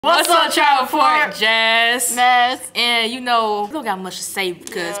What's up, child report? Jazz. Ness. And you know, we don't got much to say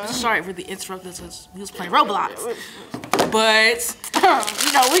because Mr. Sharp really interrupted us because we was playing Roblox. But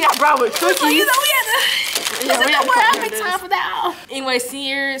you know, we got brought with cookies. You know, we had to have time for that. Anyway,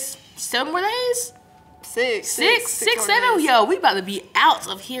 seniors, 7 more days? Six, 7? Yo, we about to be out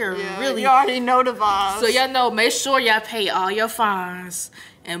of here, really. You already know the vibes. So y'all know, make sure y'all pay all your fines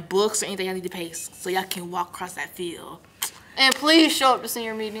and books or anything y'all need to pay so y'all can walk across that field. And please show up to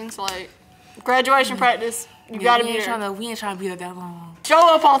senior meetings, like graduation practice. You gotta be there. We ain't trying to be there that long.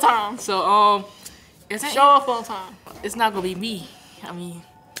 Show up on time. So show up on time. It's not gonna be me. I mean,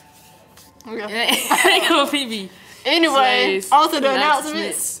 it ain't gonna be me. Anyway, also the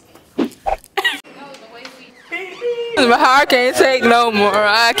announcements. My heart can't take no more.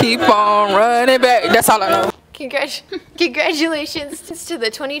 I keep on running back. That's all I know. Congratulations to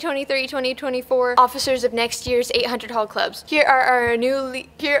the 2023-2024 officers of next year's 800 Hall Clubs. Here are your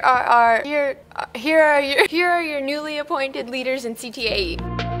newly appointed leaders in CTAE.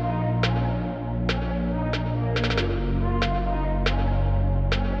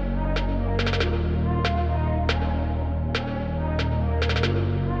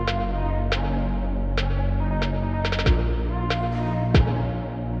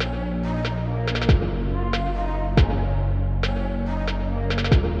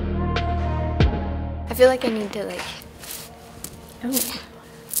 I feel like I need to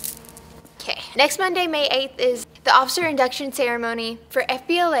Okay. Next Monday, May 8th is the officer induction ceremony for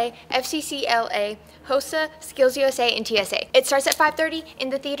FBLA, FCCLA, HOSA, Skills USA, and TSA. It starts at 5:30 in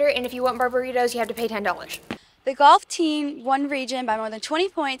the theater, and if you want burritos, you have to pay $10. The golf team won region by more than 20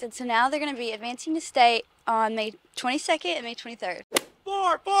 points, and so now they're going to be advancing to state on May 22nd and May 23rd.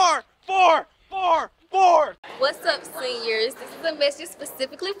 Four. What's up, seniors? This is a message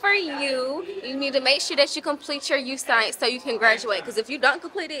specifically for you. You need to make sure that you complete your youth science so you can graduate, because if you don't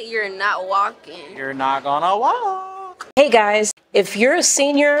complete it, you're not walking. You're not gonna walk. Hey guys, if you're a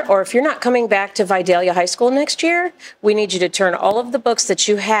senior or if you're not coming back to Vidalia High School next year, we need you to turn all of the books that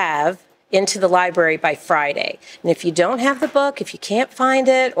you have into the library by Friday. And if you don't have the book, if you can't find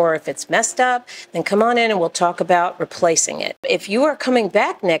it, or if it's messed up, then come on in and we'll talk about replacing it. If you are coming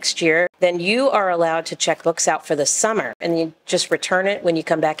back next year, then you are allowed to check books out for the summer, and you just return it when you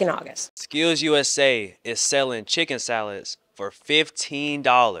come back in August. Skills USA is selling chicken salads for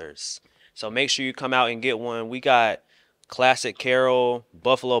 $15. So make sure you come out and get one. We got Classic Carol,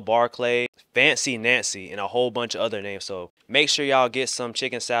 Buffalo Barclay, Fancy Nancy, and a whole bunch of other names. So make sure y'all get some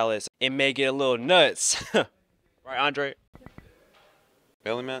chicken salads. It may get a little nuts. Right, Andre?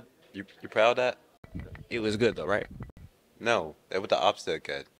 Really, man? You proud of that? It was good though, right? No, that was the opposite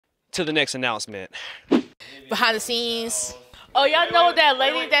good. To the next announcement. Behind the scenes. Oh, y'all know that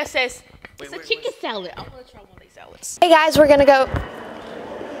lady that says it's a chicken salad. I want to try one of these salads. Hey guys, we're going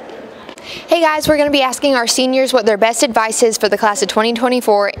to be asking our seniors what their best advice is for the class of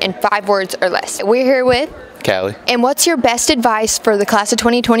 2024 in 5 words or less. We're here with Callie. And what's your best advice for the class of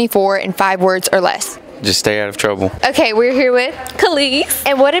 2024 in 5 words or less? Just stay out of trouble. Okay, we're here with Khalees.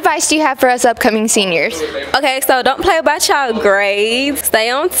 And what advice do you have for us upcoming seniors? Okay, so don't play about y'all grades.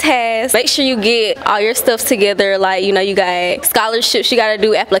 Stay on task. Make sure you get all your stuff together. Like, you know, you got scholarships. You got to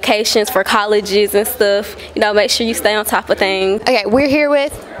do applications for colleges and stuff. You know, make sure you stay on top of things. Okay, we're here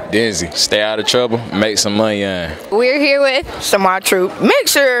with Dizzy. Stay out of trouble. Make some money. We're here with Samar Troop. Make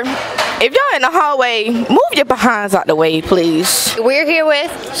sure if y'all in the hallway, move your behinds out the way, please. We're here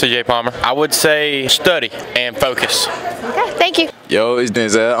with CJ Palmer. I would say study and focus. Okay, thank you. Yo, it's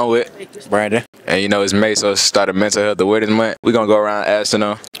Denzel. I'm with Brandon. And you know, it's May, so started Mental Health Awareness Month. We're going to go around asking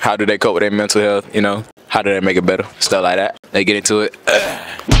them how do they cope with their mental health, you know, how do they make it better, stuff like that. They get into it.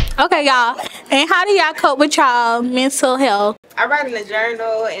 Okay, y'all. And how do y'all cope with y'all mental health? I write in a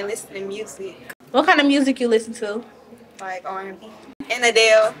journal and listen to music. What kind of music you listen to? Like R&B. And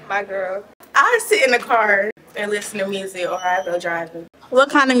Adele, my girl. I sit in the car and listen to music, or I go driving. What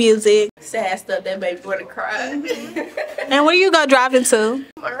kind of music? Sad stuff that made me want to cry. And where you go driving to?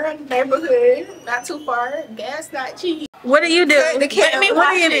 Around the neighborhood, not too far. Gas not cheap. What do you do? What do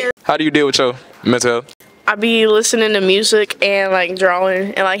you do? How do you deal with your mental health? I be listening to music and like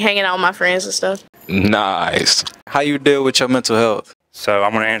drawing and like hanging out with my friends and stuff. Nice. How you deal with your mental health? So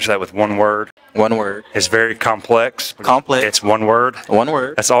I'm going to answer that with one word. One word. It's very complex. Complex. It's one word. One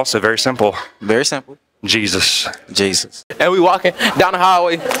word. That's also very simple. Very simple. Jesus. Jesus. And we walking down the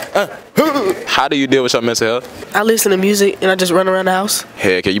highway. How do you deal with your mental health? I listen to music and I just run around the house.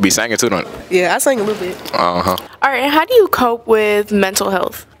 Heck, you be singing too, don't you? Yeah, I sing a little bit. Uh-huh. All right, and how do you cope with mental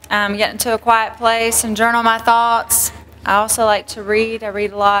health? Get into a quiet place and journal my thoughts. I also like to read. I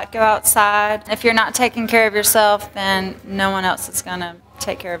read a lot. Go outside. If you're not taking care of yourself, then no one else is going to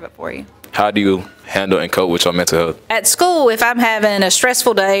take care of it for you. How do you handle and cope with your mental health? At school, if I'm having a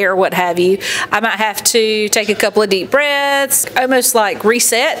stressful day or what have you, I might have to take a couple of deep breaths, almost like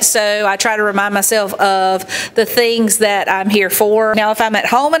reset. So I try to remind myself of the things that I'm here for. Now, if I'm at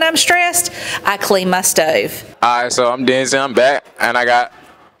home and I'm stressed, I clean my stove. All right, so I'm Denzel, I'm back, and I got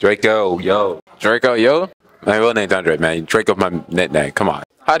Draco, yo. Draco, yo. My real name's Andre, man. Draco's my nickname. Come on.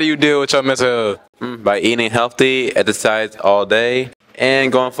 How do you deal with your mental health? By eating healthy, exercise all day,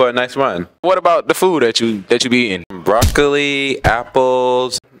 and going for a nice run. What about the food that you be eating? Broccoli,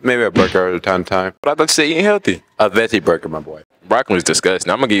 apples, maybe a burger at time to time. But I thought you said eating healthy. A veggie burger, my boy. Broccoli is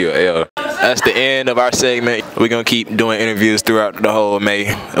disgusting. I'm gonna give you an L. That's the end of our segment. We're gonna keep doing interviews throughout the whole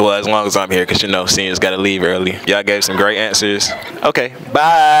May. Well, as long as I'm here, because you know seniors gotta leave early. Y'all gave some great answers. Okay,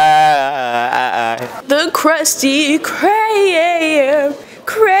 bye. The Krusty Krab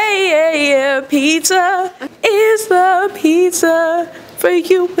pizza is the pizza for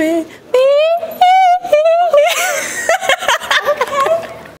you and me.